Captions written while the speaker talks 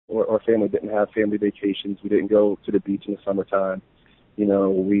our family didn't have family vacations. We didn't go to the beach in the summertime.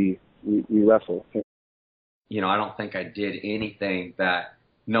 We wrestle. I don't think I did anything that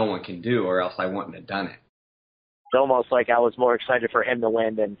no one can do, or else I wouldn't have done it. It's almost like I was more excited for him to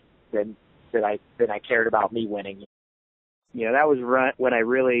win than I cared about me winning. That was when I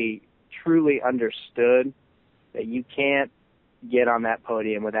really, truly understood that you can't get on that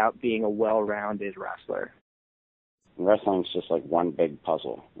podium without being a well-rounded wrestler. Wrestling's just like one big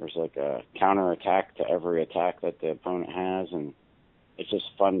puzzle. There's like a counterattack to every attack that the opponent has, and it's just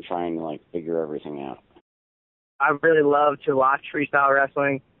fun trying to figure everything out. I really love to watch freestyle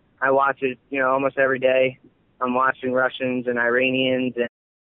wrestling. I watch it, almost every day. I'm watching Russians and Iranians. And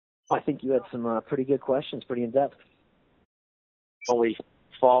I think you had some pretty good questions, pretty in-depth. Only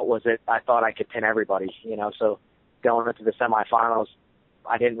fault was that I thought I could pin everybody, so going into the semifinals,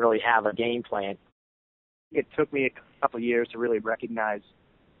 I didn't really have a game plan. It took me a couple of years to really recognize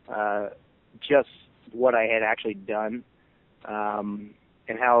just what I had actually done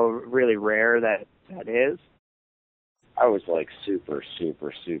and how really rare that is. I was super,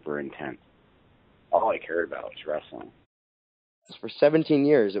 super, super intense. All I cared about was wrestling. For 17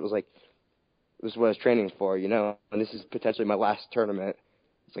 years, it was this is what I was training for, and this is potentially my last tournament.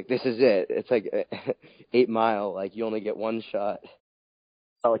 It's this is it. It's 8 Mile, you only get one shot.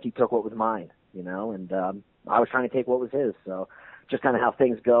 Felt like he took what was mine, and I was trying to take what was his, so just kind of how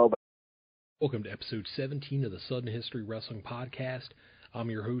things go. Welcome to episode 17 of the Sudden History Wrestling Podcast. I'm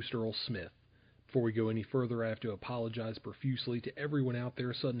your host, Earl Smith. Before we go any further, I have to apologize profusely to everyone out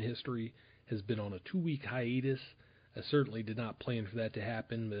there. Sudden History has been on a 2-week hiatus. I certainly did not plan for that to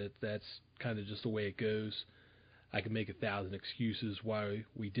happen, but that's kind of just the way it goes. I can make 1,000 excuses why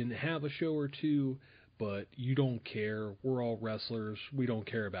we didn't have a show or two, but you don't care. We're all wrestlers. We don't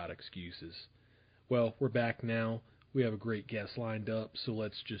care about excuses. Well, we're back now. We have a great guest lined up, so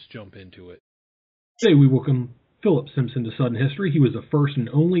let's just jump into it. Today we welcome Phillip Simpson to Sudden History. He was the first and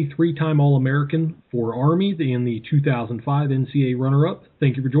only 3-time All-American for Army and the 2005 NCAA runner-up.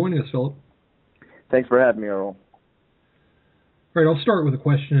 Thank you for joining us, Phillip. Thanks for having me, Earl. All right, I'll start with a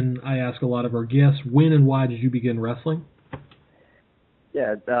question I ask a lot of our guests. When and why did you begin wrestling?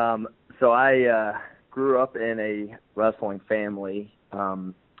 Yeah, so I grew up in a wrestling family.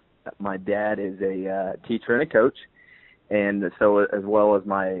 My dad is a teacher and a coach, and so as well as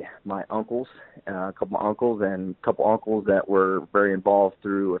my uncles, a couple of uncles and a couple uncles that were very involved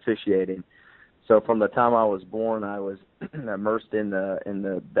through officiating. So from the time I was born, I was immersed in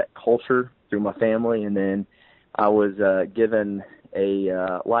that culture through my family, and then I was given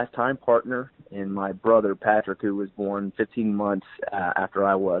a lifetime partner in my brother Patrick, who was born 15 months after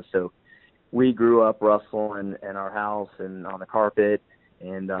I was. So we grew up wrestling in our house and on the carpet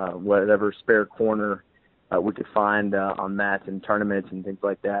and whatever spare corner we could find on mats and tournaments and things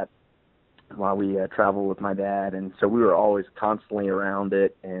like that while we traveled with my dad. And so we were always constantly around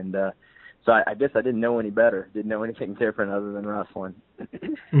it. And so I guess I didn't know any better, didn't know anything different other than wrestling.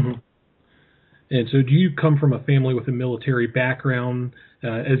 Mm-hmm. And so do you come from a family with a military background?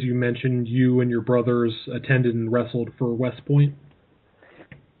 As you mentioned, you and your brothers attended and wrestled for West Point?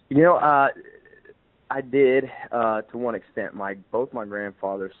 I did to one extent. Both my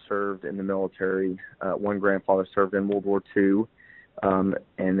grandfathers served in the military. One grandfather served in World War II, and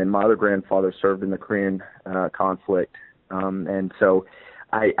then my other grandfather served in the Korean conflict. And so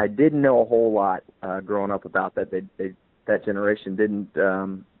I didn't know a whole lot growing up about that. That generation didn't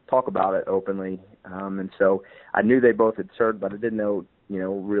talk about it openly, and so I knew they both had served, but I didn't know,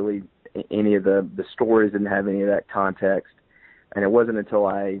 really any of the stories, didn't have any of that context. And it wasn't until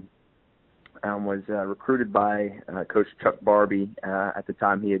I was recruited by Coach Chuck Barbie. At the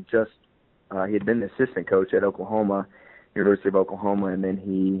time, he had been the assistant coach at Oklahoma, University of Oklahoma, and then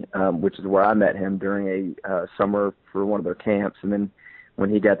he, which is where I met him during a summer for one of their camps, and then when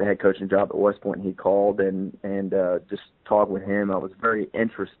he got the head coaching job at West Point, he called and just talked with him. I was very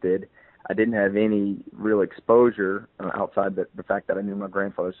interested. I didn't have any real exposure outside the fact that I knew my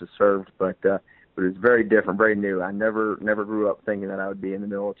grandfathers had served, but it was very different, very new. I never grew up thinking that I would be in the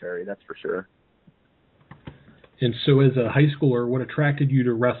military, that's for sure. And so as a high schooler, what attracted you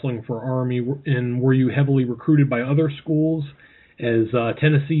to wrestling for Army, and were you heavily recruited by other schools? As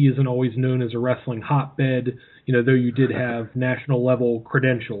Tennessee isn't always known as a wrestling hotbed, though you did have national level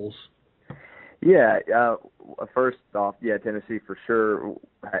credentials. Yeah, first off, Tennessee for sure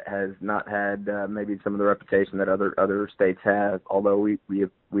has not had maybe some of the reputation that other states have. Although we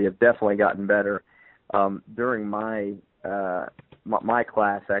have definitely gotten better. During my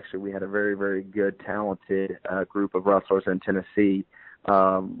class, actually, we had a very, very good, talented group of wrestlers in Tennessee.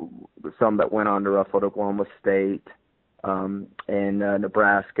 Some that went on to wrestle at Oklahoma State. and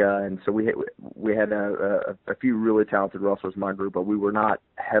Nebraska, and so we had a few really talented wrestlers in my group, but we were not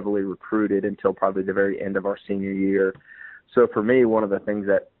heavily recruited until probably the very end of our senior year. So for me, one of the things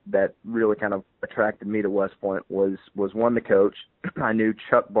that really kind of attracted me to West Point was one, the coach. I knew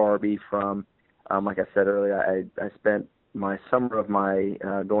Chuck Barbie from, like I said earlier, I spent my summer of my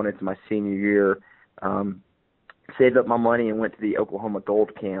going into my senior year, saved up my money and went to the Oklahoma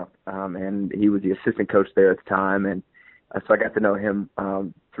Gold Camp, and he was the assistant coach there at the time, and so I got to know him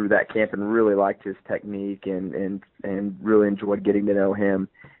through that camp and really liked his technique and really enjoyed getting to know him.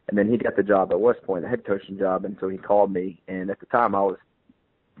 And then he got the job at West Point, the head coaching job, and so he called me. And at the time, I was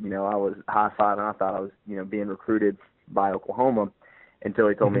high-fiving. I thought I was, being recruited by Oklahoma until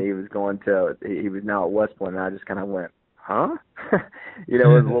he told me he was now at West Point, and I just kind of went, huh? It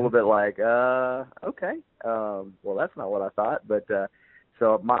was a little bit like, okay, well, that's not what I thought. But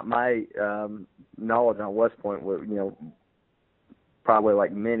so my knowledge on West Point was, probably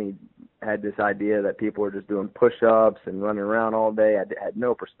like many, had this idea that people were just doing push-ups and running around all day. I had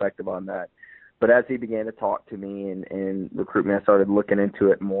no perspective on that. But as he began to talk to me and recruit me, I started looking into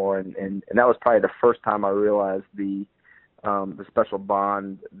it more, and that was probably the first time I realized the special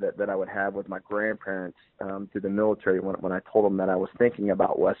bond that I would have with my grandparents through the military. When I told them that I was thinking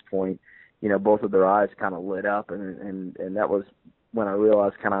about West Point, both of their eyes kind of lit up, and that was when I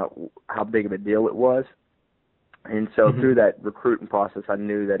realized kind of how big of a deal it was. And so through that recruiting process, I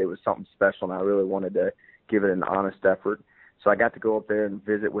knew that it was something special, and I really wanted to give it an honest effort. So I got to go up there and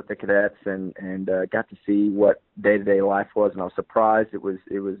visit with the cadets and got to see what day-to-day life was, and I was surprised it was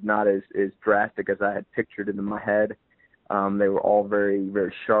not as drastic as I had pictured it in my head. They were all very,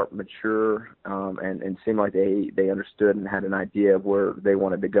 very sharp, mature, and seemed like they understood and had an idea of where they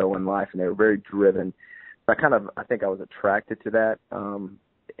wanted to go in life, and they were very driven. So I think I was attracted to that,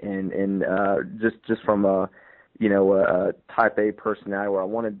 and just from a type A personality where I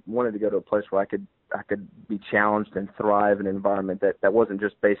wanted to go to a place where I could be challenged and thrive in an environment that wasn't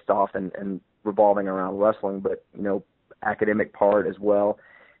just based off and revolving around wrestling, but academic part as well,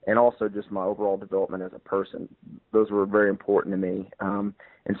 and also just my overall development as a person. Those were very important to me, and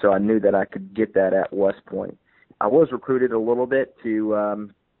so I knew that I could get that at West Point. I was recruited a little bit to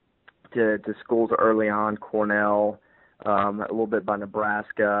schools early on, Cornell, a little bit by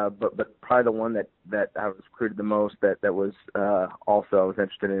Nebraska, but probably the one that I was recruited the most that was also I was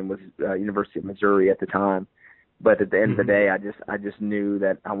interested in was University of Missouri at the time. But at the end of the day, I just knew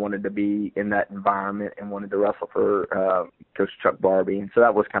that I wanted to be in that environment and wanted to wrestle for Coach Chuck Barbie, and so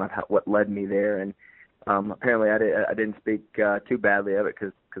that was kind of what led me there. And apparently, I didn't speak too badly of it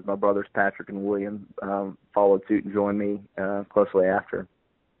because my brothers Patrick and William followed suit and joined me closely after.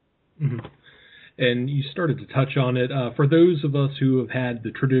 Mm-hmm. And you started to touch on it. For those of us who have had the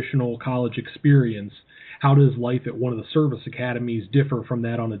traditional college experience, how does life at one of the service academies differ from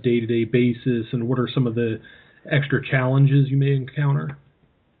that on a day-to-day basis, and what are some of the extra challenges you may encounter?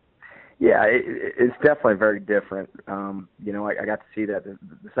 Yeah, it's definitely very different. I got to see that the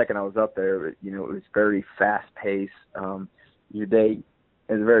second I was up there. It was very fast-paced. Your day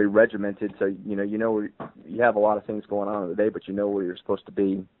is very regimented, so you have a lot of things going on in the day, but you know where you're supposed to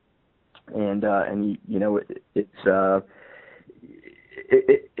be. And it's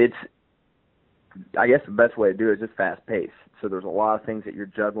I guess the best way to do it is just fast paced. So there's a lot of things that you're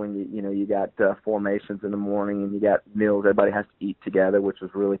juggling. You got formations in the morning, and you got meals. Everybody has to eat together, which was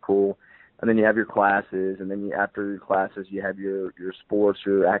really cool. And then you have your classes, and then after your classes, you have your sports,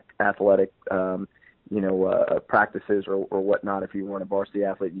 your athletic, practices or whatnot. If you weren't a varsity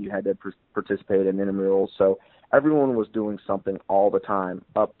athlete, you had to participate in intramurals. So everyone was doing something all the time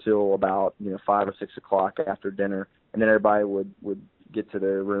up till about 5 or 6 o'clock after dinner, and then everybody would get to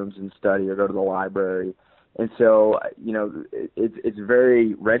their rooms and study or go to the library. And so it's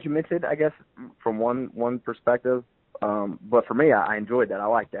very regimented, I guess, from one perspective. But for me, I enjoyed that. I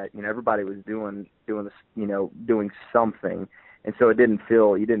liked that. Everybody was doing something, and so you didn't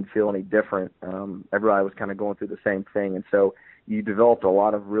feel any different. Everybody was kind of going through the same thing, and so you developed a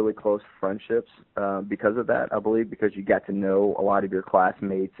lot of really close friendships because of that, I believe, because you got to know a lot of your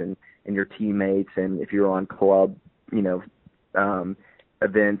classmates and your teammates, and if you're on club,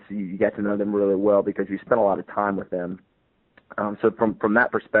 events, you got to know them really well because you spent a lot of time with them. So from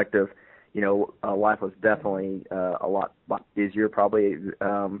that perspective, life was definitely a lot easier probably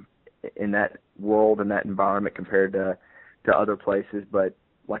in that world and that environment compared to other places. But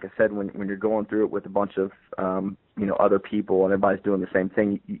like I said, when you're going through it with a bunch of other people and everybody's doing the same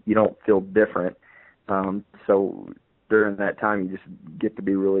thing, you don't feel different. So during that time, you just get to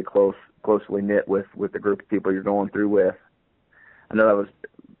be really closely knit with the group of people you're going through with. I know that was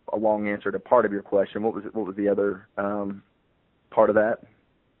a long answer to part of your question. What was the other part of that?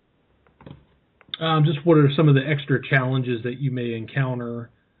 Just what are some of the extra challenges that you may encounter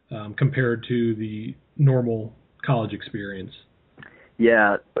compared to the normal college experience?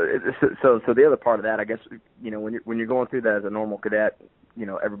 Yeah. So the other part of that, I guess, when you're going through that as a normal cadet,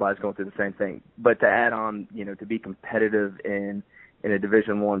 everybody's going through the same thing. But to add on, to be competitive in a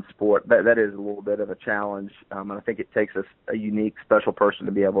Division I sport, that is a little bit of a challenge. And I think it takes a unique, special person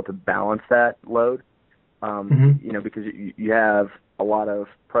to be able to balance that load. Because you have a lot of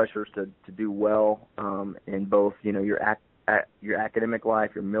pressures to do well in both, your academic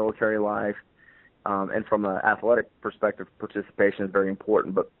life, your military life, and from an athletic perspective, participation is very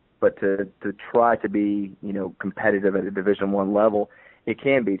important. But to try to be, competitive at a Division I level, it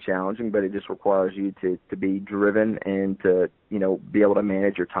can be challenging, but it just requires you to be driven and to, be able to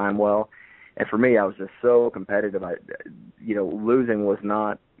manage your time well. And for me, I was just so competitive. Losing was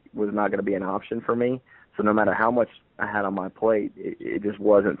not going to be an option for me. So no matter how much I had on my plate, it just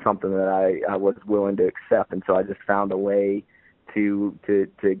wasn't something that I was willing to accept. And so I just found a way to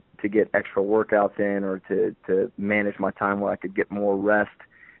get extra workouts in, or to manage my time where I could get more rest.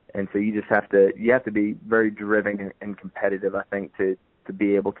 And so you have to be very driven and competitive, I think, to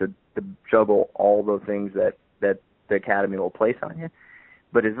be able to juggle all those things that the academy will place on you.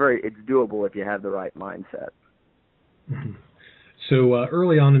 But it's doable if you have the right mindset. Mm-hmm. So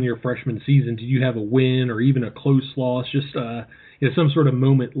early on in your freshman season, did you have a win or even a close loss? Just some sort of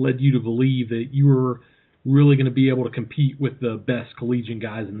moment led you to believe that you were really going to be able to compete with the best collegiate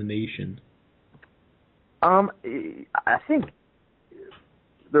guys in the nation? I think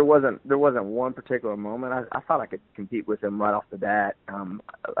there wasn't one particular moment. I thought I could compete with him right off the bat.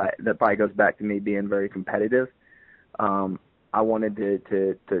 That probably goes back to me being very competitive. I wanted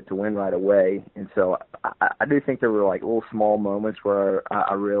to win right away, and so I do think there were like little small moments where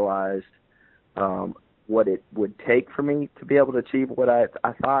I realized what it would take for me to be able to achieve what I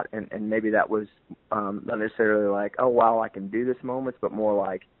thought, and maybe that was not necessarily like, oh wow, I can do this moments, but more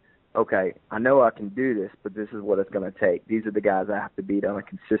like, okay, I know I can do this, but this is what it's going to take. These are the guys I have to beat on a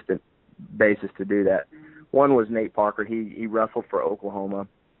consistent basis to do that. One was Nate Parker. He wrestled for Oklahoma.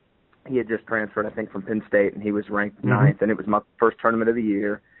 He had just transferred, I think, from Penn State, and he was ranked ninth, and it was my first tournament of the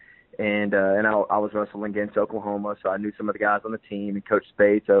year. And I was wrestling against Oklahoma, so I knew some of the guys on the team. And Coach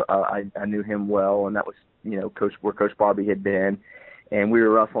Spade, so I knew him well, and that was where Coach Barbie had been. And we were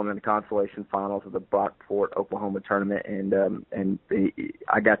wrestling in the consolation finals of the Brockport, Oklahoma tournament, and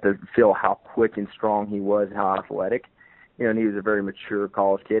I got to feel how quick and strong he was, how athletic. And he was a very mature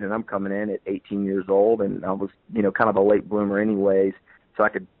college kid, and I'm coming in at 18 years old, and I was kind of a late bloomer anyways, so I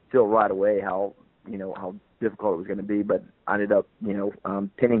could feel right away how difficult it was going to be. But I ended up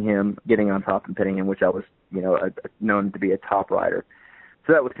pinning him, getting on top and pinning him, which I was known to be a top rider.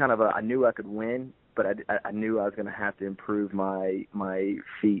 So that was kind of I knew I could win, but I knew I was going to have to improve my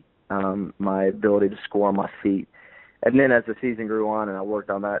feet, my ability to score on my feet. And then as the season grew on and I worked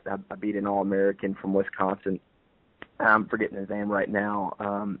on that, I beat an All-American from Wisconsin. I'm forgetting his name right now,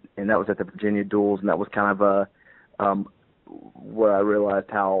 and that was at the Virginia Duels, and that was kind of where I realized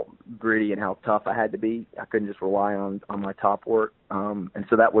how gritty and how tough I had to be. I couldn't just rely on my top work. And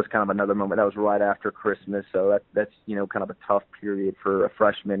so that was kind of another moment. That was right after Christmas, so that's kind of a tough period for a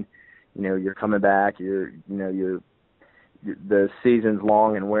freshman. You're coming back, the season's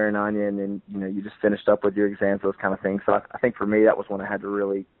long and wearing on you, and then, you just finished up with your exams, those kind of things. So I think for me, that was when I had to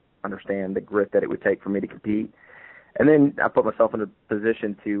really understand the grit that it would take for me to compete. And then I put myself in a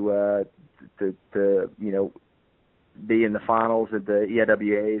position to be in the finals at the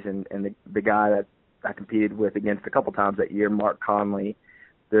EIWAs, and the guy that I competed with against a couple times that year, Mark Conley,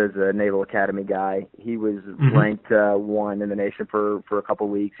 there's a Naval Academy guy. He was ranked 1 in the nation for a couple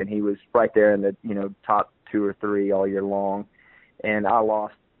of weeks, and he was right there in the top 2 or 3 all year long. And I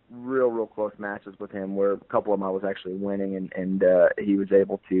lost real close matches with him where a couple of them I was actually winning, and he was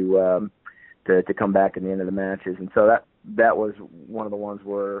able to come back in the end of the matches. And so that was one of the ones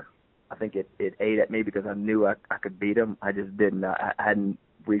where I think it ate at me because I knew I could beat him. I just didn't. I hadn't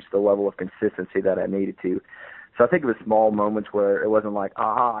reached the level of consistency that I needed to. So I think it was small moments where it wasn't like,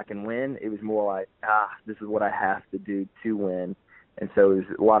 aha, I can win. It was more like, this is what I have to do to win. And so it was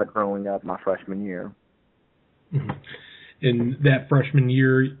a lot of growing up my freshman year. Mm-hmm. In that freshman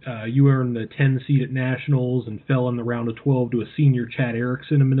year, you earned the 10 seed at Nationals and fell in the round of 12 to a senior, Chad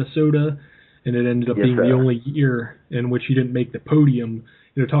Erickson, in Minnesota. And it ended up being the only year in which you didn't make the podium.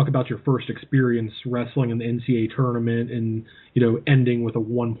 Talk about your first experience wrestling in the NCAA tournament and, ending with a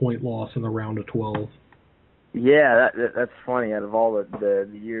 1-point loss in the round of 12. Yeah, that's funny. Out of all the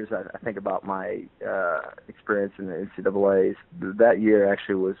years I think about my experience in the NCAA's, that year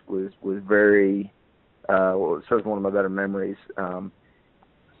actually was very well, serves one of my better memories.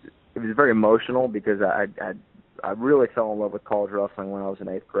 It was very emotional because I really fell in love with college wrestling when I was in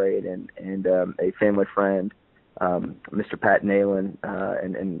 8th grade, and a family friend, Mr. Pat Nalen,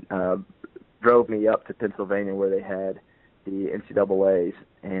 drove me up to Pennsylvania where they had the NCAA's,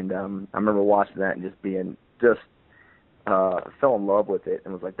 and I remember watching that and fell in love with it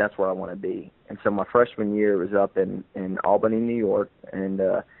and was like, that's where I want to be. And so my freshman year was up in Albany, New York, and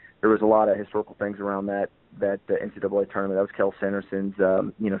there was a lot of historical things around that NCAA tournament. That was Kel Sanderson's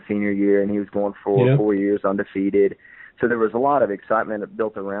senior year, and he was going for 4 years undefeated. So there was a lot of excitement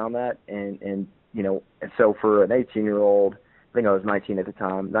built around that, and so for an 18-year-old, I think I was 19 at the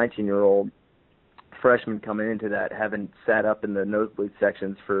time, 19-year-old freshman coming into that, having sat up in the nosebleed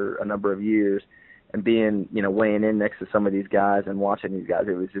sections for a number of years, and being, weighing in next to some of these guys and watching these guys,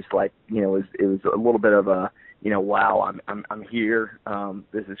 it was just like, it was a little bit of a, wow, I'm here.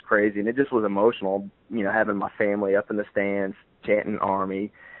 This is crazy. And it just was emotional, having my family up in the stands chanting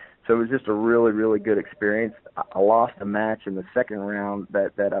Army. So it was just a really, really good experience. I lost a match in the second round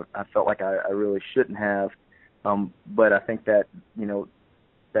that I felt like I really shouldn't have. But I think that,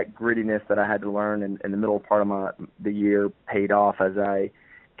 that grittiness that I had to learn in the middle part of the year paid off as I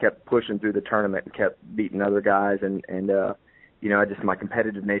kept pushing through the tournament and kept beating other guys. And just my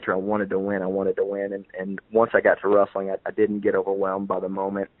competitive nature, I wanted to win. And once I got to wrestling, I didn't get overwhelmed by the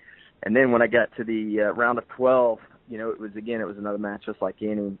moment. And then when I got to the round of 12, it was another match just like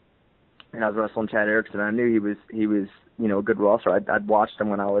any. And I was wrestling Chad Erickson. I knew he was a good wrestler. I'd watched him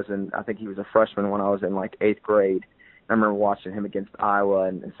when I was I think he was a freshman when I was in like 8th grade. I remember watching him against Iowa,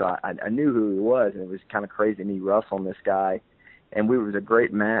 and so I knew who he was, and it was kind of crazy me wrestling this guy. And it was a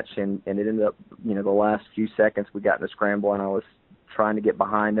great match, and it ended up, the last few seconds we got in a scramble, and I was trying to get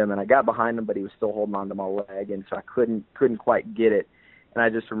behind him, and I got behind him, but he was still holding on to my leg, and so I couldn't quite get it. And I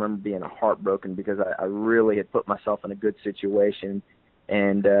just remember being heartbroken because I really had put myself in a good situation,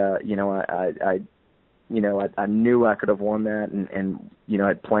 and I knew I could have won that, and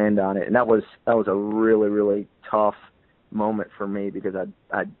I'd planned on it, and that was a really, really tough moment for me because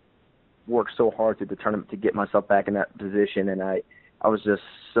I worked so hard through the tournament to get myself back in that position, and I was just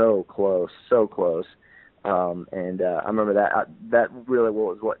so close. And I remember that really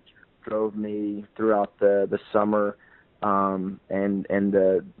was what drove me throughout the summer and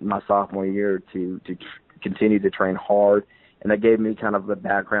my sophomore year to continue to train hard, and that gave me kind of the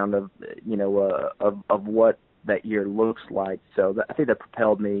background of what that year looks like. So I think that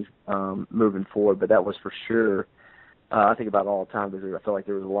propelled me moving forward. But that was for sure. I think about it all the time because I feel like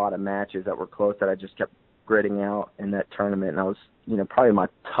there was a lot of matches that were close that I just kept gritting out in that tournament. And I was, probably my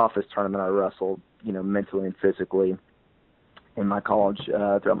toughest tournament I wrestled, mentally and physically in my college,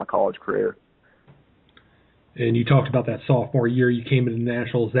 throughout my college career. And you talked about that sophomore year. You came into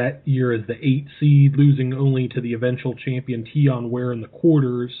nationals that year as the 8th seed, losing only to the eventual champion Tion Ware in the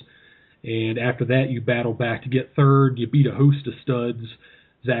quarters. And after that, you battled back to get third. You beat a host of studs.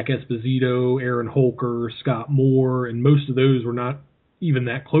 Zach Esposito, Aaron Holker, Scott Moore, and most of those were not even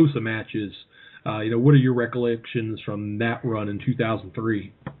that close of matches. What are your recollections from that run in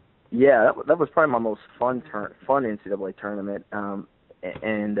 2003? Yeah, that was probably my most fun NCAA tournament.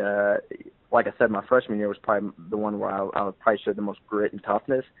 And like I said, my freshman year was probably the one where I probably showed the most grit and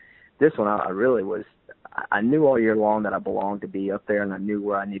toughness. This one, I really was. I knew all year long that I belonged to be up there, and I knew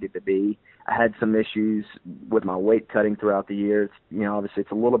where I needed to be. I had some issues with my weight cutting throughout the year. Obviously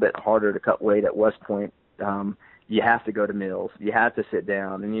it's a little bit harder to cut weight at West Point. You have to go to meals. You have to sit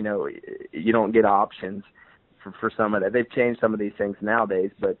down, and, you don't get options for some of that. They've changed some of these things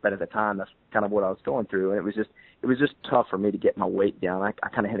nowadays, but at the time, that's kind of what I was going through. And it was just tough for me to get my weight down. I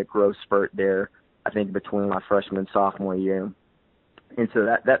kind of hit a growth spurt there, I think, between my freshman and sophomore year. And so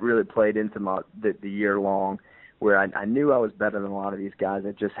that really played into the year long, where I knew I was better than a lot of these guys.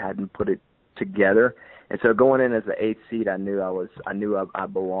 I just hadn't put it together. And so going in as the 8th seed, I knew I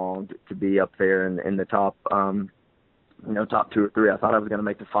belonged to be up there in the top, top 2 or 3. I thought I was going to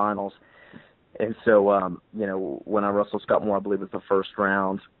make the finals. And so, when I wrestled Scott Moore, I believe it was the first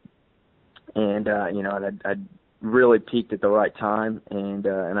round, and I really peaked at the right time, and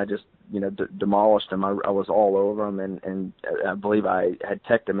I just demolished him. I was all over him, and I believe I had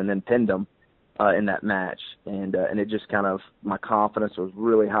teched him and then pinned him in that match, and it just kind of, my confidence was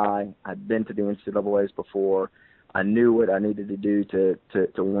really high. I'd been to the NCAAs before. I knew what I needed to do to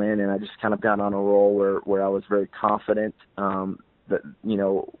win, and I just kind of got on a roll where I was very confident that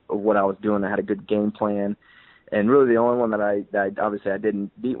what I was doing. I had a good game plan, And really the only one that I obviously I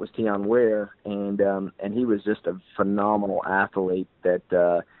didn't beat was Tion Ware, and he was just a phenomenal athlete that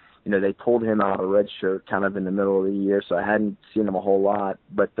they pulled him out of red shirt kind of in the middle of the year, so I hadn't seen him a whole lot,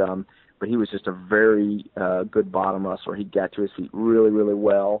 but he was just a very good bottom wrestler. He got to his feet really, really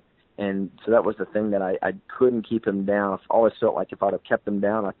well. And so that was the thing that I couldn't keep him down. I always felt like if I'd have kept him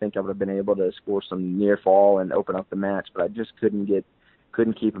down, I think I would have been able to score some near fall and open up the match, but I just couldn't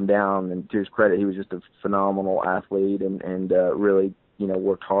keep him down. And to his credit, he was just a phenomenal athlete and really,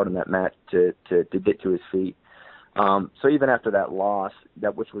 worked hard in that match to get to his feet. So even after that loss,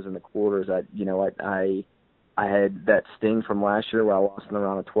 which was in the quarters, I had that sting from last year where I lost in the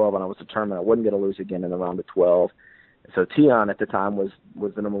round of 12, and I was determined I wasn't going to lose again in the round of 12. So Tion at the time was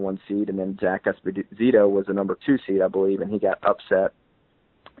the number 1 seed, and then Jack Esposito was the number 2 seed, I believe, and he got upset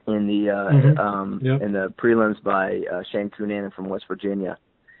in the in the prelims by Shane Coonan from West Virginia.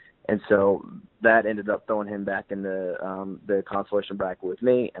 And so that ended up throwing him back in the consolation bracket with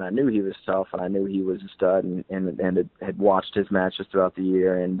me, and I knew he was tough, and I knew he was a stud, and had watched his matches throughout the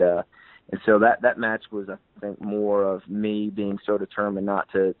year, and so that match was, I think, more of me being so determined not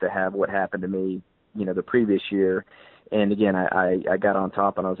to have what happened to me, the previous year. And again, I got on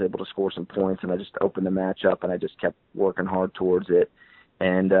top, and I was able to score some points, and I just opened the match up, and I just kept working hard towards it.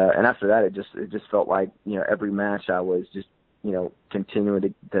 And after that, it just felt like, every match I was just,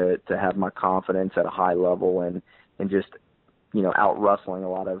 continuing to have my confidence at a high level and just, out wrestling a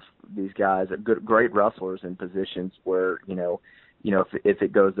lot of these guys, great wrestlers in positions where, if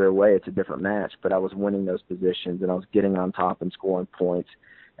it goes their way, it's a different match. But I was winning those positions, and I was getting on top and scoring points.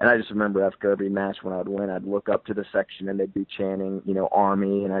 And I just remember after every match when I would win, I'd look up to the section and they'd be chanting,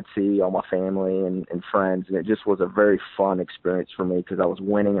 Army, and I'd see all my family and friends. And it just was a very fun experience for me because I was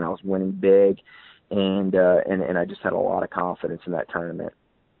winning, and I was winning big. And I just had a lot of confidence in that tournament.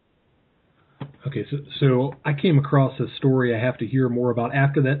 Okay, so I came across a story I have to hear more about.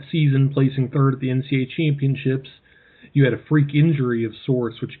 After that season, placing third at the NCAA championships, you had a freak injury of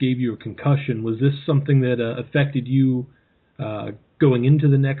sorts, which gave you a concussion. Was this something that affected you going into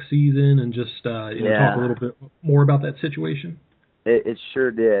the next season, and just talk a little bit more about that situation? It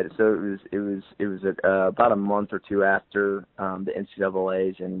sure did. So it was about a month or two after the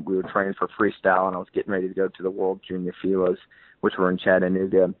NCAA's, and we were training for freestyle, and I was getting ready to go to the World Junior Filas, which were in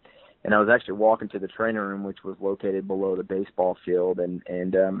Chattanooga. And I was actually walking to the training room, which was located below the baseball field, and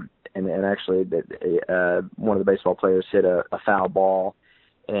actually one of the baseball players hit a foul ball,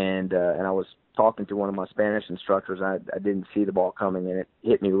 and I was talking to one of my Spanish instructors. I didn't see the ball coming, and it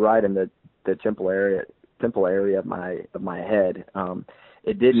hit me right in the temple area of my head.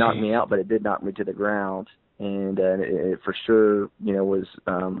 It did knock me out, but it did knock me to the ground, and it for sure was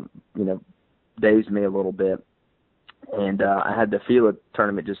dazed me a little bit. And I had the Phillip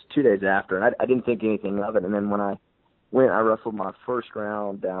tournament just 2 days after, and I didn't think anything of it. And then when I went, I wrestled my first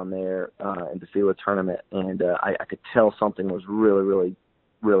round down there in the Phillip tournament, and I could tell something was really, really,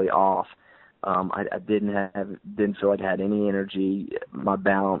 really off. I didn't feel like I had any energy. My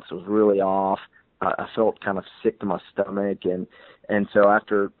balance was really off. I felt kind of sick to my stomach, and so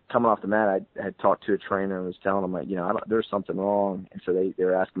after coming off the mat, I had talked to a trainer and was telling him, like, there's something wrong. And so they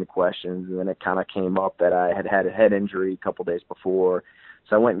were asking me questions, and then it kind of came up that I had a head injury a couple days before.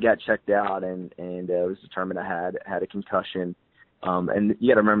 So I went and got checked out, and it was determined I had a concussion. And you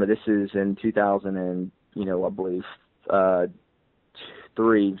got to remember, this is in 2000 and I believe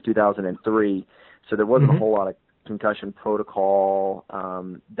 2003. So there wasn't a whole lot of concussion protocol,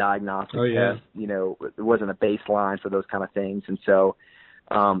 diagnostic tests. There wasn't a baseline for those kind of things. And so,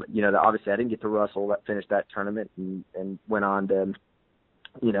 obviously I didn't get to wrestle, finish that tournament, and went on to,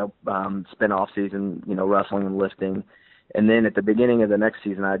 spend off season, wrestling and lifting. And then at the beginning of the next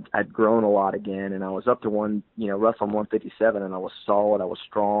season, I'd grown a lot again, and I was up to wrestling 157, and I was solid. I was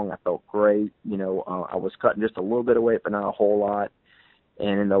strong. I felt great. I was cutting just a little bit of weight, but not a whole lot.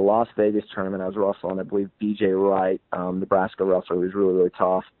 And in the Las Vegas tournament, I was wrestling, I believe, BJ Wright, Nebraska wrestler, who was really, really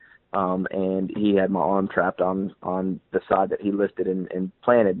tough. And he had my arm trapped on the side that he lifted and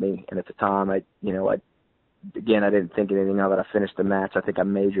planted me. And at the time, I didn't think anything of it. I finished the match. I think I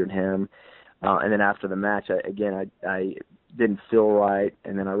measured him. And then after the match, I didn't feel right.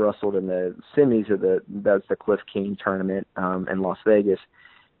 And then I wrestled in the semis of that's the Cliff King tournament in Las Vegas.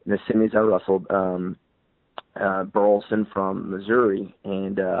 In the semis, I wrestled Burleson from Missouri,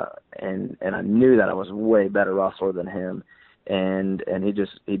 and I knew that I was a way better wrestler than him, and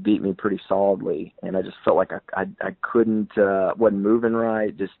he beat me pretty solidly, and I just felt like I couldn't wasn't moving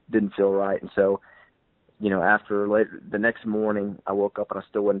right, just didn't feel right. And so after the next morning, I woke up and I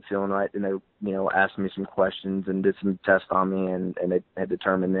still wasn't feeling right, and they asked me some questions and did some tests on me, and they had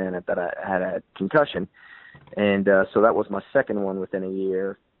determined then that I had a concussion. And so that was my second one within a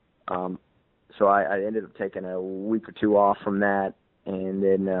year. So I ended up taking a week or two off from that, and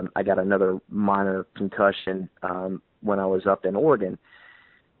then I got another minor concussion when I was up in Oregon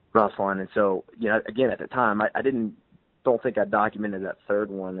wrestling. And so, again, at the time, I don't think I documented that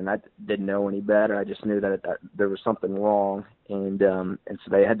third one, and I didn't know any better. I just knew that there was something wrong, and so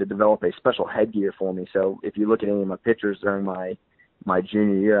they had to develop a special headgear for me. So if you look at any of my pictures during my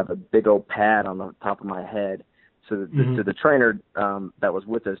junior year, I have a big old pad on the top of my head. So the trainer that was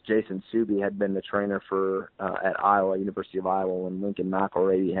with us, Jason Suby, had been the trainer for at University of Iowa, when Lincoln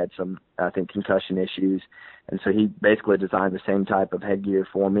McElravy had some, I think, concussion issues. And so he basically designed the same type of headgear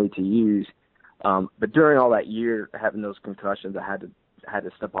for me to use. But during all that year, having those concussions, I had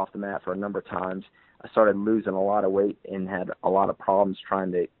to step off the mat for a number of times. I started losing a lot of weight and had a lot of problems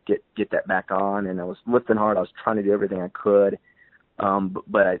trying to get that back on. And I was lifting hard. I was trying to do everything I could.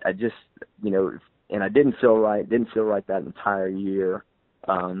 But I just, and I didn't feel right that entire year.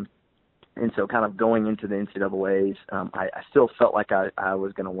 And so kind of going into the NCAAs, I still felt like I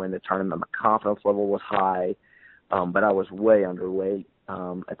was going to win the tournament. My confidence level was high, but I was way underweight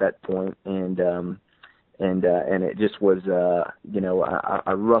at that point. And it just was,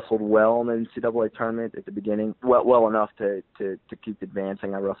 I wrestled well in the NCAA tournament at the beginning, well enough to keep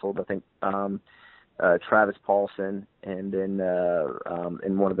advancing. I wrestled, I think, Travis Paulson, and then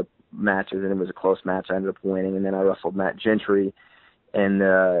in one of the matches, and it was a close match, I ended up winning. And then I wrestled Matt Gentry, and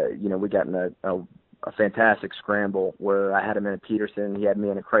we got in a fantastic scramble where I had him in a Peterson, he had me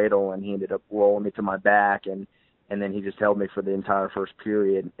in a cradle, and he ended up rolling me to my back, and then he just held me for the entire first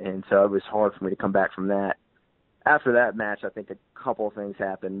period. And so it was hard for me to come back from that. After that match, I think a couple of things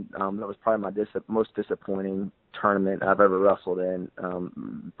happened. That was probably my most disappointing tournament I've ever wrestled in,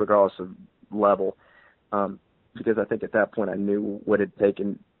 regardless of level, because I think at that point I knew what it had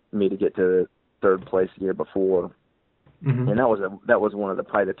taken me to get to third place the year before. Mm-hmm. And that was one of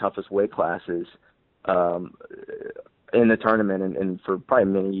probably the toughest weight classes in the tournament, and for probably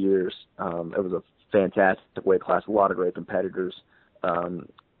many years. It was a fantastic weight class, a lot of great competitors.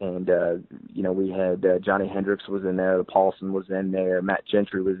 We had Johnny Hendricks was in there, Paulson was in there, Matt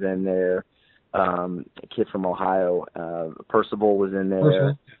Gentry was in there, a kid from Ohio, Percival was in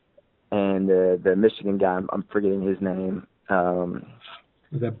there, and the Michigan guy, I'm forgetting his name.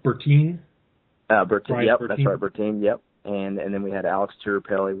 Was that Bertine? Bertine, yep, Bertine. That's right, Bertine, yep. And then we had Alex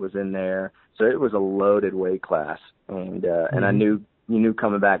Turapelli was in there. So it was a loaded weight class. And I knew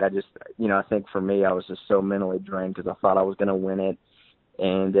coming back, I think for me, I was just so mentally drained because I thought I was going to win it.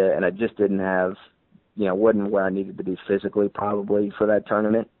 And I just didn't have, wasn't where I needed to be physically probably for that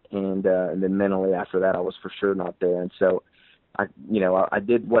tournament. And then mentally after that, I was for sure not there. And so I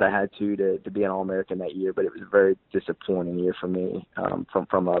did what I had to be an All-American that year, but it was a very disappointing year for me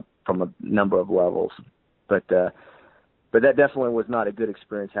from a number of levels. But that definitely was not a good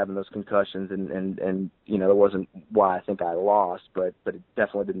experience having those concussions, and it wasn't why I think I lost, but it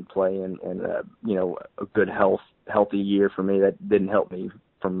definitely didn't play in a good healthy year for me. That didn't help me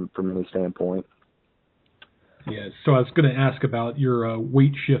from any standpoint. Yeah, so I was going to ask about your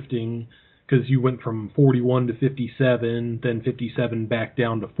weight shifting, because you went from 41 to 57, then 57 back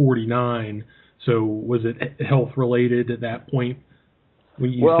down to 49. So was it health related at that point?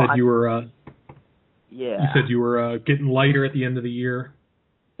 You said you were getting lighter at the end of the year.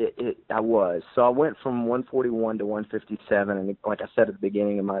 I was. So I went from 141 to 157, and like I said at the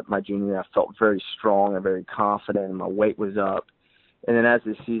beginning of my junior year, I felt very strong and very confident, and my weight was up. And then as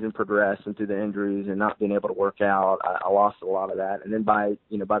the season progressed and through the injuries and not being able to work out, I lost a lot of that. And then by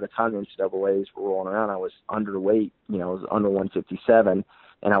the time the NCAAs were rolling around, I was underweight. I was under 157,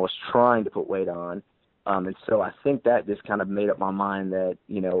 and I was trying to put weight on. And so I think that just kind of made up my mind that,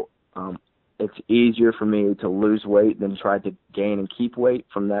 it's easier for me to lose weight than try to gain and keep weight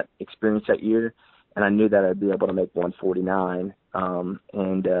from that experience that year. And I knew that I'd be able to make 149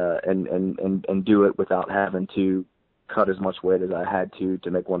 and do it without having to cut as much weight as I had to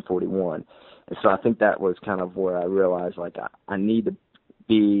make 141. And so I think that was kind of where I realized, like, I need to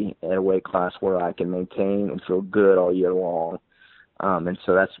be at a weight class where I can maintain and feel good all year long. And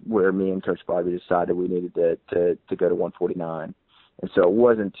so that's where me and Coach Bobby decided we needed to go to 149. And so it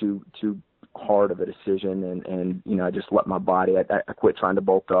wasn't too hard of a decision, and I just let my body, I quit trying to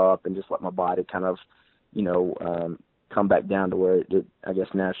bulk up and just let my body kind of, come back down to where it I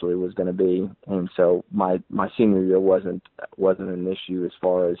guess naturally was going to be. And so my senior year wasn't an issue as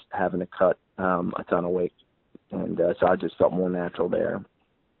far as having to cut a ton of weight, and so I just felt more natural there.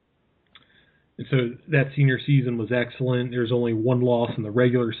 And so that senior season was excellent. There's only one loss in the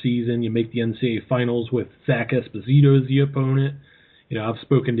regular season. You make the NCAA finals with Zach Esposito as the opponent. I've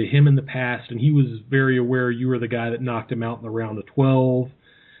spoken to him in the past, and he was very aware you were the guy that knocked him out in the round of 12,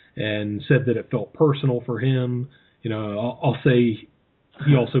 and said that it felt personal for him. I'll say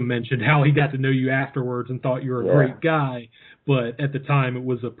he also mentioned how he got to know you afterwards and thought you were a great guy, but at the time it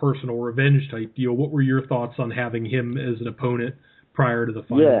was a personal revenge type deal. What were your thoughts on having him as an opponent prior to the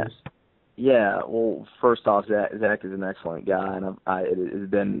finals? Yeah. Well, first off, Zach is an excellent guy, and it has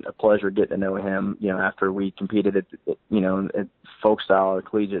been a pleasure getting to know him. After we competed at folk style or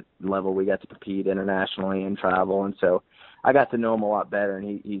collegiate level, we got to compete internationally and travel, and so I got to know him a lot better.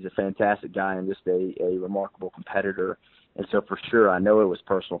 And he's a fantastic guy and just a remarkable competitor. And so for sure, I know it was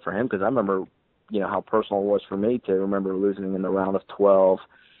personal for him, because I remember, how personal it was for me to remember losing in the round of 12.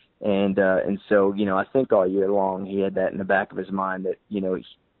 And so, I think all year long he had that in the back of his mind that,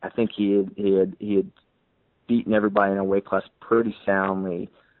 I think he had beaten everybody in a weight class pretty soundly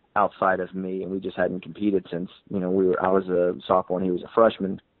outside of me, and we just hadn't competed since, I was a sophomore and he was a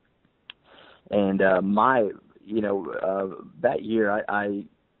freshman. And that year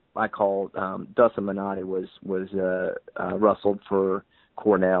I called Dustin Minotti was wrestled for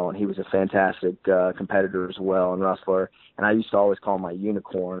Cornell, and he was a fantastic competitor as well and wrestler. And I used to always call him my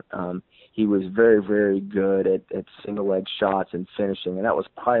unicorn. He was very, very good at single leg shots and finishing, and that was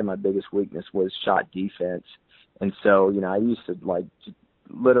probably my biggest weakness, was shot defense. And so, I used to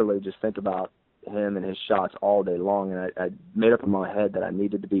literally just think about him and his shots all day long, and I made up in my head that I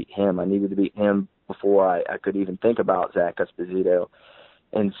needed to beat him. I needed to beat him before I could even think about Zach Esposito.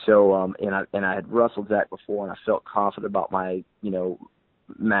 And so, and I had wrestled Zach before, and I felt confident about my,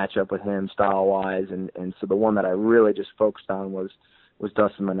 matchup with him style-wise. And so the one that I really just focused on was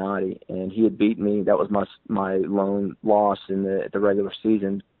Dustin Minotti, and he had beaten me. That was my lone loss in the regular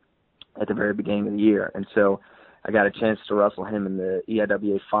season at the very beginning of the year. And so I got a chance to wrestle him in the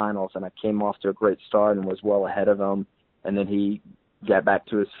EIWA finals, and I came off to a great start and was well ahead of him. And then he got back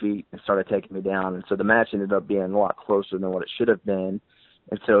to his feet and started taking me down. And so the match ended up being a lot closer than what it should have been.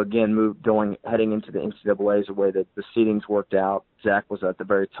 And so again, heading into the NCAAs, the way that the seedings worked out, Zach was at the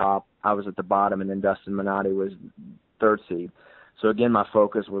very top, I was at the bottom, and then Dustin Minotti was third seed. So again, my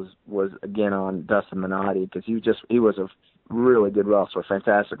focus was again on Dustin Minotti, because he was a really good wrestler,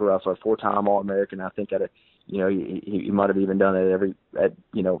 fantastic wrestler, 4-time All-American. I think he might have even done it at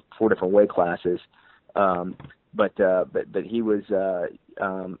 4 different weight classes. But he was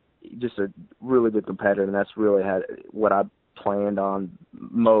just a really good competitor, and that's really what I planned on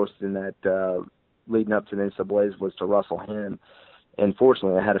most in that leading up to the NCAAs was to wrestle him. And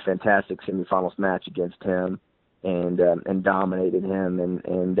fortunately, I had a fantastic semifinals match against him and dominated him.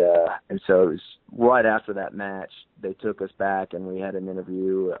 And so it was right after that match, they took us back and we had an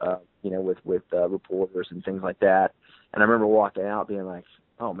interview, with reporters and things like that. And I remember walking out being like,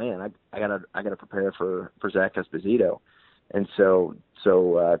 oh man, I gotta prepare for Zach Esposito. And so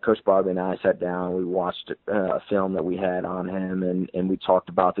Coach Barbie and I sat down, we watched a film that we had on him, and we talked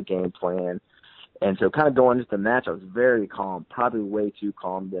about the game plan. And so kind of going into the match, I was very calm, probably way too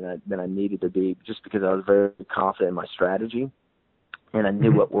calm than I needed to be, just because I was very confident in my strategy. And I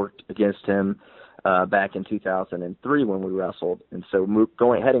knew what worked against him back in 2003 when we wrestled. And so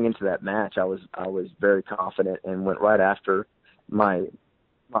heading into that match, I was very confident and went right after my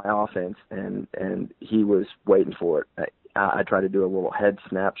offense, and he was waiting for it. I tried to do a little head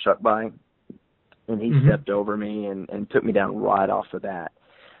snap shut by, and he stepped over me and took me down right off the bat.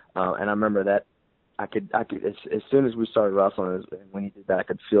 And I remember that I could as soon as we started wrestling, when he did that, I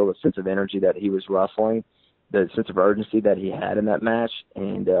could feel the sense of energy that he was wrestling, the sense of urgency that he had in that match.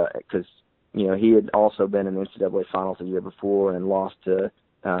 And because he had also been in the NCAA finals the year before and lost to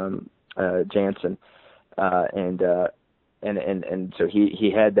Jansen, and so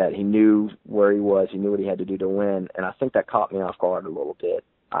he had that. He knew where he was. He knew what he had to do to win. And I think that caught me off guard a little bit.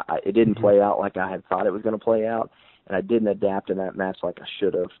 It didn't play out like I had thought it was going to play out, and I didn't adapt in that match like I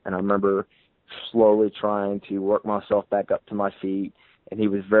should have. And I remember slowly trying to work myself back up to my feet, and he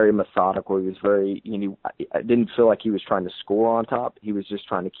was very methodical. He was very, I didn't feel like he was trying to score on top. He was just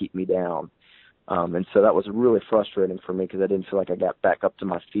trying to keep me down. And so that was really frustrating for me, because I didn't feel like I got back up to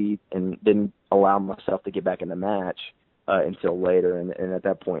my feet and didn't allow myself to get back in the match until later. And at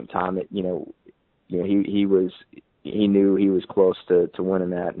that point in time, he knew he was close to winning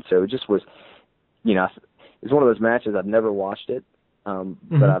that. And so it just was, it's one of those matches. I've never watched it,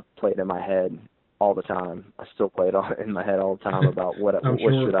 but I've played in my head all the time. I still play it in my head all the time about what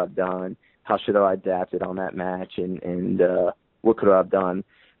should I have done, how should I have adapted on that match, and what could I have done.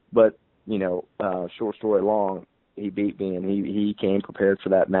 But short story long, he beat me, and he came prepared for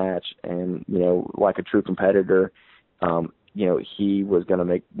that match, and like a true competitor, he was going to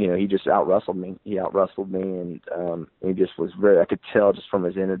make, he just out-wrestled me. He out-wrestled me, and he just was I could tell just from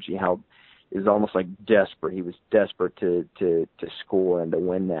his energy how it was almost like desperate. He was desperate to score and to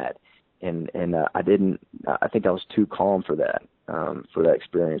win that. And I think I was too calm for that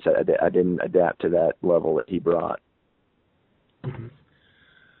experience. I didn't adapt to that level that he brought. Mm-hmm.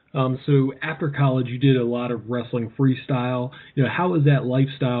 So after college, you did a lot of wrestling freestyle. How was that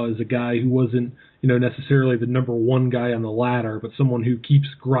lifestyle as a guy who wasn't, necessarily the number one guy on the ladder, but someone who keeps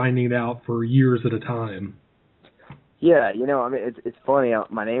grinding it out for years at a time? Yeah, it's funny.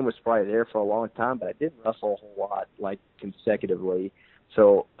 My name was probably there for a long time, but I didn't wrestle a whole lot, like, consecutively.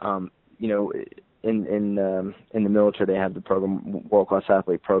 So, in the military, they have the program, World Class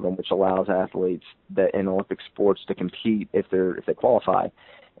Athlete Program, which allows athletes that in Olympic sports to compete if they qualify.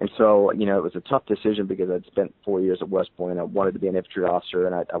 And so, it was a tough decision because I'd spent 4 years at West Point. I wanted to be an infantry officer,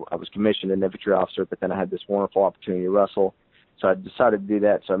 and I was commissioned an infantry officer, but then I had this wonderful opportunity to wrestle. So I decided to do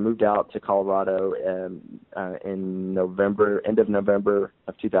that. So I moved out to Colorado in November, end of November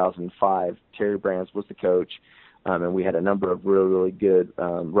of 2005. Terry Brands was the coach, and we had a number of really, really good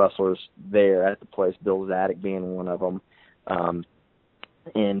wrestlers there at the place, Bill Zadek being one of them.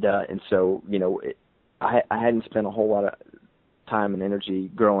 And so, I hadn't spent a whole lot of time and energy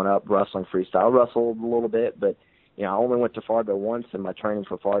growing up wrestling freestyle. I wrestled a little bit, but I only went to Fargo once, and my training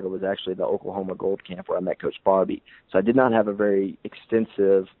for Fargo was actually the Oklahoma Gold Camp where I met Coach Barbie. So I did not have a very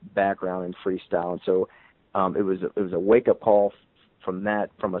extensive background in freestyle, and so it was a wake-up call from a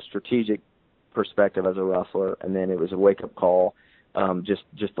strategic perspective as a wrestler, and then it was a wake-up call just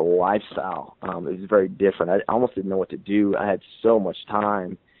the lifestyle. It was very different. I almost didn't know what to do. I had so much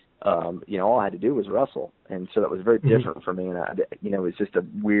time. All I had to do was wrestle, and so that was very different for me. And it was just a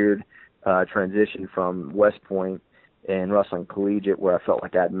weird transition from West Point and wrestling collegiate, where I felt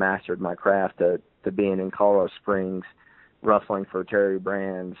like I'd mastered my craft, to being in Colorado Springs, wrestling for Terry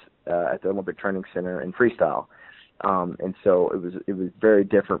Brands at the Olympic Training Center in freestyle. And so it was very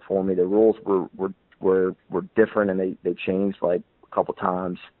different for me. The rules were different, and they changed like a couple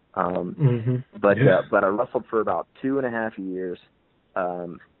times. But I wrestled for about 2.5 years.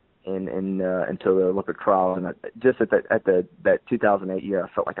 Until the Olympic trials, and just at that 2008 year, I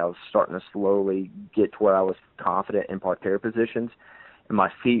felt like I was starting to slowly get to where I was confident in parterre positions, and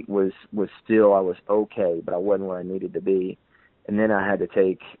my feet was still, I was okay, but I wasn't where I needed to be. And then I had to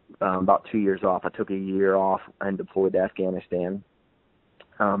take about 2 years off. I took a year off and deployed to Afghanistan.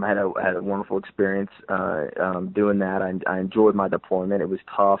 I had a wonderful experience doing that. I enjoyed my deployment. It was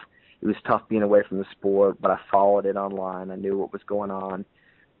tough. It was tough being away from the sport, but I followed it online. I knew what was going on.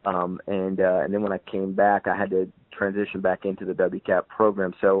 And then when I came back, I had to transition back into the WCAP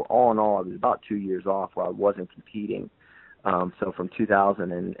program. So all in all, it was about 2 years off where I wasn't competing. So from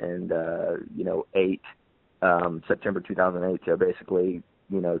 2008, September 2008 to basically,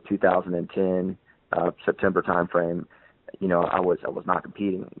 2010, September timeframe, I was not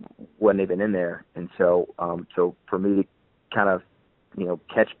competing, wasn't even in there. And so, so for me to kind of,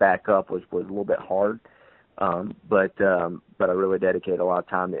 catch back up was a little bit hard. But I really dedicated a lot of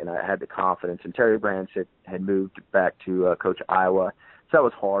time, and I had the confidence. And Terry Brands had moved back to coach Iowa, so that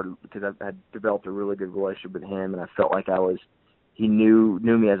was hard because I had developed a really good relationship with him, and I felt like he knew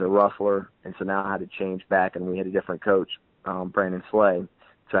me as a wrestler, and so now I had to change back, and we had a different coach, Brandon Slay,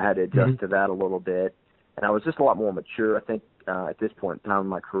 so I had to adjust to that a little bit, and I was just a lot more mature, I think, at this point in time in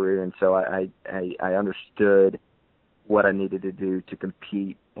my career, and so I understood what I needed to do to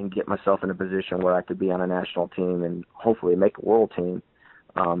compete and get myself in a position where I could be on a national team and hopefully make a world team.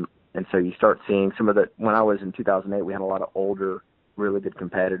 And so you start seeing when I was in 2008, we had a lot of older, really good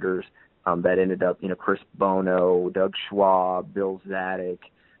competitors that ended up, Chris Bono, Doug Schwab, Bill Zadek,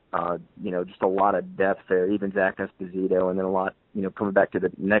 just a lot of depth there, even Zach Esposito, and then a lot, coming back to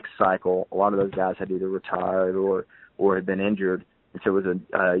the next cycle, a lot of those guys had either retired or had been injured. And so it was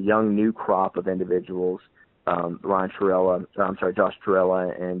a young new crop of individuals. Josh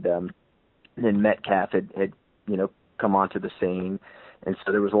Torella, and then Metcalf had come onto the scene, and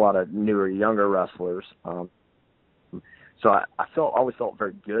so there was a lot of newer, younger wrestlers. So I always felt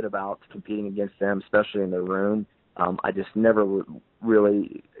very good about competing against them, especially in the room. I just never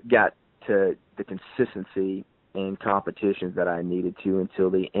really got to the consistency in competitions that I needed to until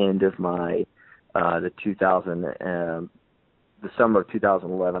the end of my the summer of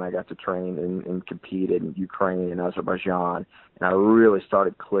 2011, I got to train and compete in Ukraine and Azerbaijan, and I really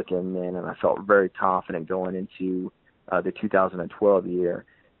started clicking then, and I felt very confident going into the 2012 year.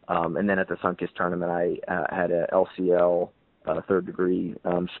 And then at the Sunkiss tournament, I had a LCL third degree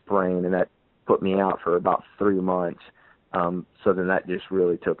sprain, and that put me out for about 3 months. So then that just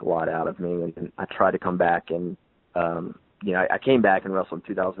really took a lot out of me, and I tried to come back and I came back and wrestled in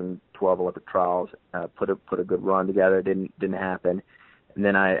 2012 Olympic trials, put a good run together. Didn't happen, and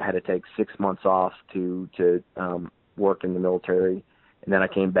then I had to take 6 months off to work in the military, and then I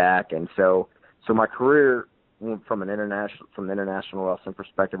came back, and so my career from the international wrestling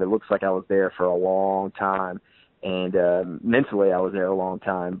perspective, it looks like I was there for a long time, and mentally I was there a long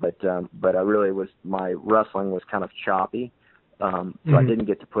time, but I really was, my wrestling was kind of choppy, so I didn't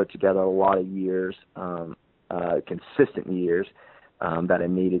get to put together a lot of years, consistent years that I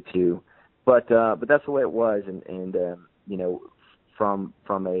needed to, but that's the way it was, and from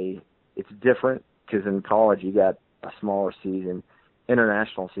it's different because in college you got a smaller season.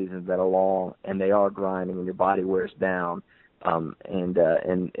 International seasons that are long, and they are grinding, and your body wears down. And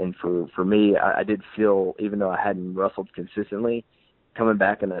for me, I did feel, even though I hadn't wrestled consistently, coming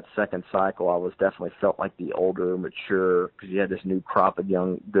back in that second cycle, I was definitely felt like the older, mature, because you had this new crop of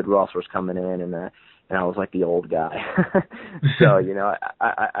young, good wrestlers coming in, and I was like the old guy. So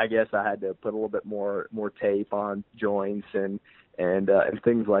I guess I had to put a little bit more tape on joints and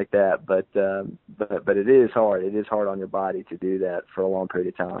things like that, but it is hard. It is hard on your body to do that for a long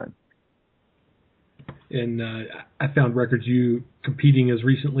period of time. And I found records you competing as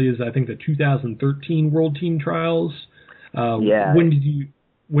recently as I think the 2013 World Team Trials. Yeah. When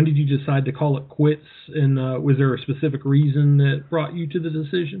did you decide to call it quits? And was there a specific reason that brought you to the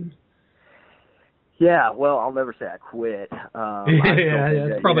decision? Yeah. Well, I'll never say I quit.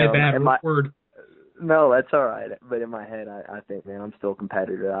 It's probably a bad word. No, that's all right. But in my head, I think, man, I'm still a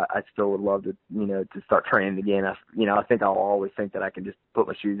competitor. I still would love to, to start training again. I think I'll always think that I can just put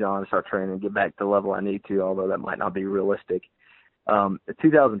my shoes on and start training and get back to the level I need to, although that might not be realistic.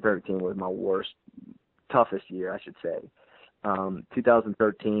 2013 was my toughest year, I should say.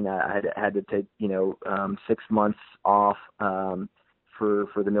 2013, I had to take, 6 months off,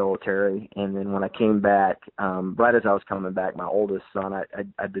 for the military, and then when I came back, right as I was coming back, my oldest son,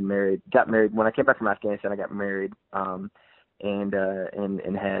 I'd been got married when I came back from Afghanistan. I got married, and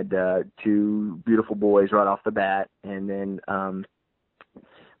had two beautiful boys right off the bat, and then so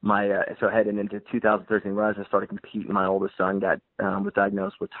heading into 2013, right as I started competing, my oldest son was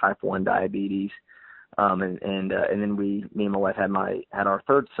diagnosed with type 1 diabetes. And then me and my wife had our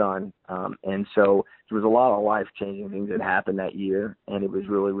third son, and so there was a lot of life-changing things that happened that year, and it was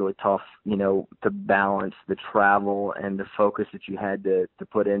really, really tough, to balance the travel and the focus that you had to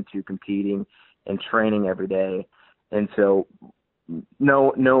put into competing and training every day. And so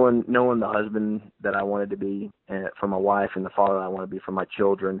knowing the husband that I wanted to be for my wife and the father I want to be for my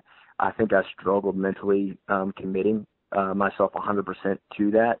children, I think I struggled mentally committing myself 100%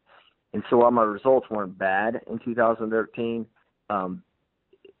 to that. And so while my results weren't bad in 2013,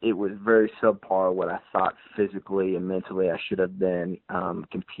 it was very subpar what I thought physically and mentally I should have been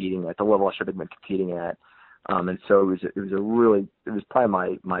competing at the level I should have been competing at. And so it was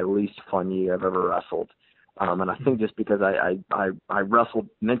probably my least fun year I've ever wrestled. And I think just because I wrestled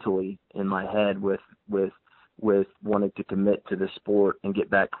mentally in my head with wanting to commit to the sport and get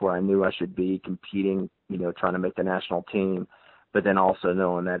back to where I knew I should be competing, trying to make the national team. But then also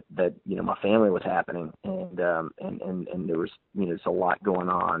knowing that my family was happening, and there was there's a lot going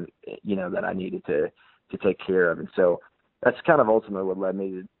on, that I needed to take care of, and so that's kind of ultimately what led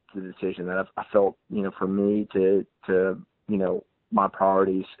me to the decision that I felt for me to my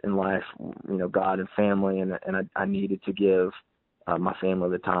priorities in life, God and family, and I needed to give my family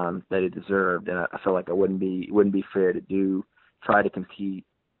the time that it deserved, and I felt like it wouldn't be fair to try to compete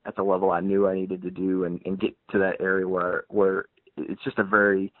at the level I knew I needed to do and get to that area where it's just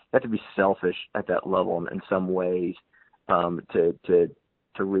you have to be selfish at that level in some ways to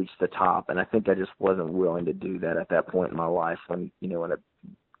reach the top. And I think I just wasn't willing to do that at that point in my life when I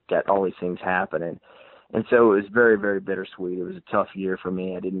got all these things happening. And so it was very, very bittersweet. It was a tough year for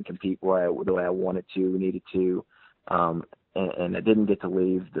me. I didn't compete the way I wanted to, needed to. And I didn't get to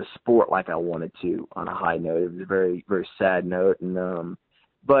leave the sport like I wanted to on a high note. It was a very, very sad note. And,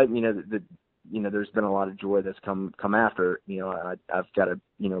 but, there's been a lot of joy that's come after. I've got a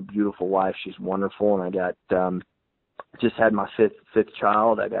beautiful wife. She's wonderful, and I got just had my fifth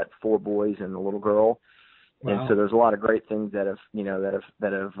child. I got 4 boys and a little girl, wow. And so there's a lot of great things that have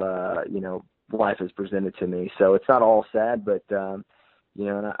life has presented to me. So it's not all sad, but and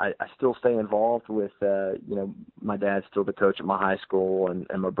I still stay involved with my dad's still the coach at my high school, and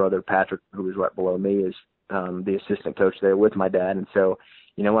my brother Patrick, who is right below me, is the assistant coach there with my dad, and so.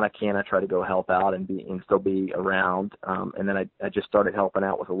 When I can, I try to go help out and still be around. And then I just started helping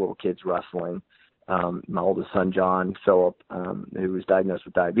out with the little kids wrestling. My oldest son, John Phillip, who was diagnosed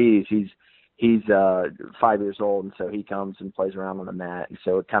with diabetes, he's 5 years old, and so he comes and plays around on the mat. And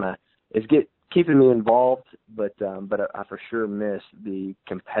so it's keeping me involved, but I for sure miss the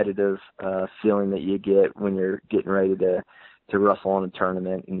competitive feeling that you get when you're getting ready to wrestle in a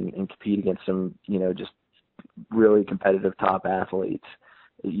tournament and compete against some, just really competitive top athletes.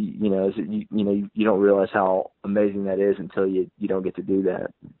 You don't realize how amazing that is until you don't get to do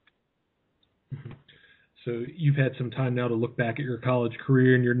that. So you've had some time now to look back at your college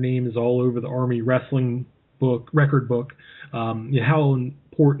career, and your name is all over the Army wrestling record book. How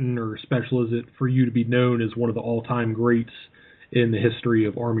important or special is it for you to be known as one of the all-time greats in the history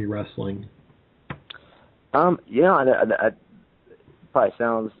of Army wrestling? It probably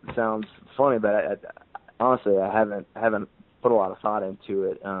sounds funny, but honestly, I haven't put a lot of thought into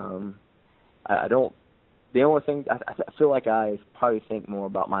it. I don't. The only thing I feel like I probably think more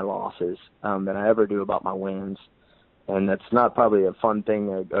about my losses than I ever do about my wins, and that's not probably a fun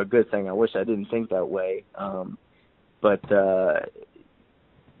thing, a good thing. I wish I didn't think that way, but I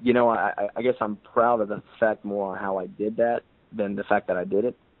guess I'm proud of the fact more on how I did that than the fact that I did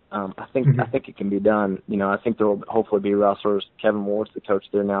it. I think it can be done. I think there will hopefully be wrestlers. Kevin Ward's the coach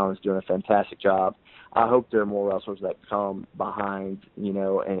there now and is doing a fantastic job. I hope there are more wrestlers that come behind,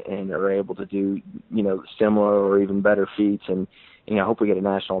 and are able to do, similar or even better feats. And, I hope we get a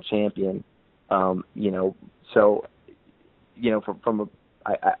national champion. I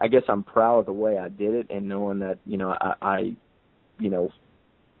guess I'm proud of the way I did it and knowing that, I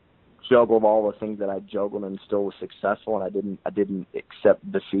juggled all the things that I juggled and still was successful, and I didn't accept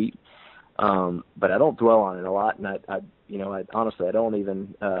defeat. But I don't dwell on it a lot, and I honestly, I don't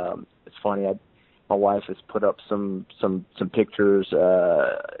even. It's funny. My wife has put up some pictures,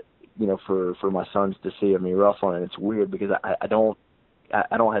 for my sons to see of me wrestling, and it's weird because I don't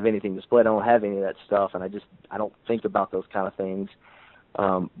have anything to display. I don't have any of that stuff, and I don't think about those kind of things.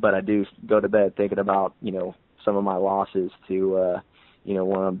 But I do go to bed thinking about some of my losses to.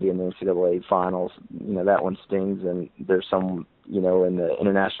 One of them being the NCAA finals, that one stings, and there's some, in the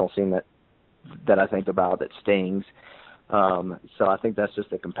international scene that I think about that stings. So I think that's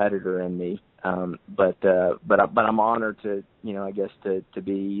just a competitor in me. But I'm honored to, I guess to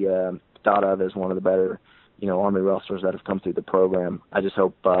be thought of as one of the better, Army wrestlers that have come through the program. I just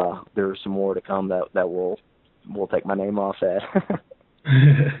hope there are some more to come that will take my name off that.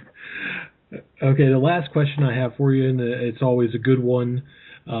 Okay, the last question I have for you, and it's always a good one.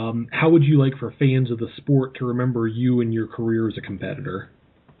 How would you like for fans of the sport to remember you and your career as a competitor?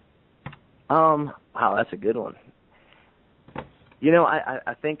 Wow, that's a good one.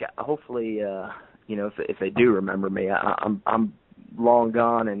 I think hopefully, if they do remember me, I'm long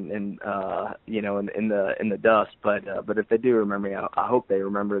gone and in the dust. But if they do remember me, I hope they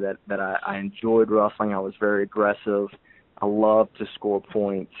remember that I enjoyed wrestling. I was very aggressive. I love to score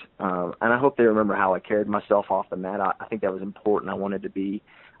points, and I hope they remember how I carried myself off the mat. I think that was important. I wanted to do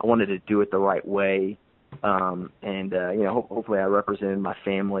it the right way, hopefully I represented my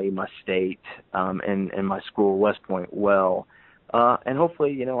family, my state, and my school, West Point, well. And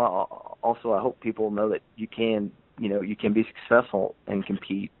hopefully, also I hope people know that you can be successful and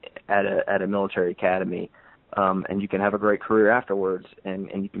compete at a military academy, and you can have a great career afterwards, and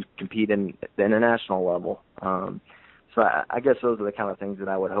you can compete in the international level. So I guess those are the kind of things that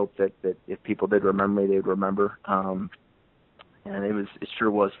I would hope that if people did remember me, they would remember. And it sure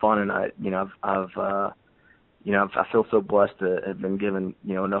was fun, and I feel so blessed to have been given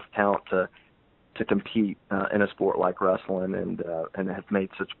enough talent to compete in a sport like wrestling, and have made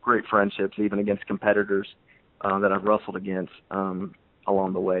such great friendships even against competitors that I've wrestled against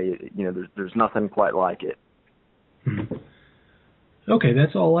along the way. There's nothing quite like it. Mm-hmm. Okay,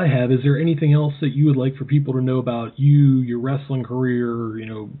 that's all I have. Is there anything else that you would like for people to know about you, your wrestling career,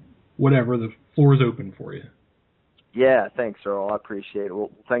 whatever? The floor is open for you. Yeah, thanks, Earl. I appreciate it. Well,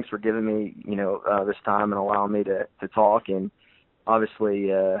 thanks for giving me, this time and allowing me to talk. And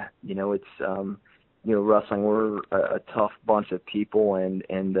obviously, it's, wrestling, we're a tough bunch of people, and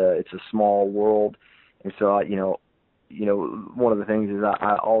it's a small world. And so, one of the things is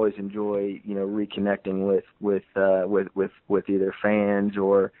I always enjoy, reconnecting with either fans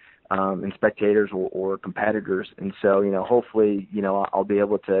or and spectators or competitors. And so, hopefully, I'll be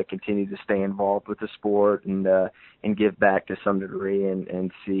able to continue to stay involved with the sport and give back to some degree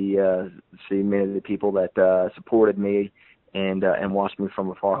and see many of the people that supported me and watched me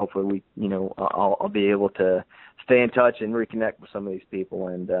from afar. Hopefully I'll be able to stay in touch and reconnect with some of these people.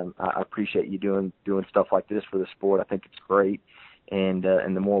 And I appreciate you doing stuff like this for the sport. I think it's great. And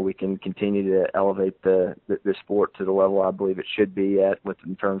the more we can continue to elevate the sport to the level I believe it should be at,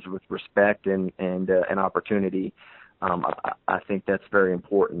 in terms of respect and opportunity, I think that's very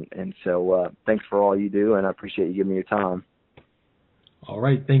important. And so thanks for all you do, and I appreciate you giving me your time. All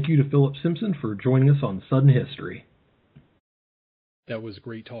right, thank you to Phillip Simpson for joining us on Sudden History. That was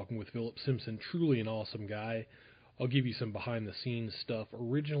great talking with Phillip Simpson, truly an awesome guy. I'll give you some behind-the-scenes stuff.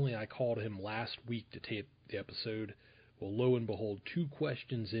 Originally, I called him last week to tape the episode. Well, lo and behold, 2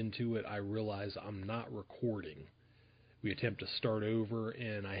 questions into it, I realize I'm not recording. We attempt to start over,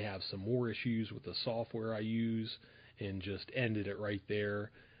 and I have some more issues with the software I use, and just ended it right there.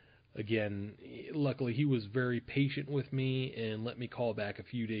 Again, luckily he was very patient with me and let me call back a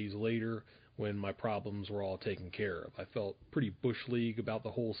few days later when my problems were all taken care of. I felt pretty bush league about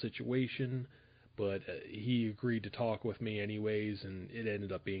the whole situation, but he agreed to talk with me anyways, and it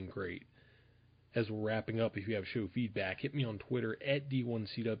ended up being great. As we're wrapping up, if you have show feedback, hit me on Twitter at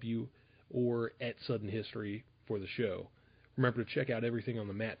D1CW or at Sudden History for the show. Remember to check out everything on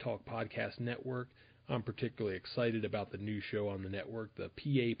the Matt Talk Podcast Network. I'm particularly excited about the new show on the network, the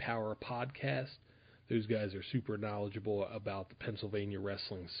PA Power Podcast. Those guys are super knowledgeable about the Pennsylvania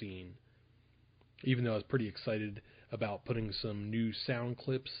wrestling scene. Even though I was pretty excited about putting some new sound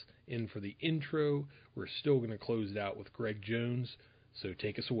clips in for the intro, we're still going to close it out with Greg Jones, so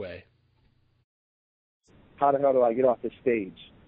take us away. How the hell do I get off this stage?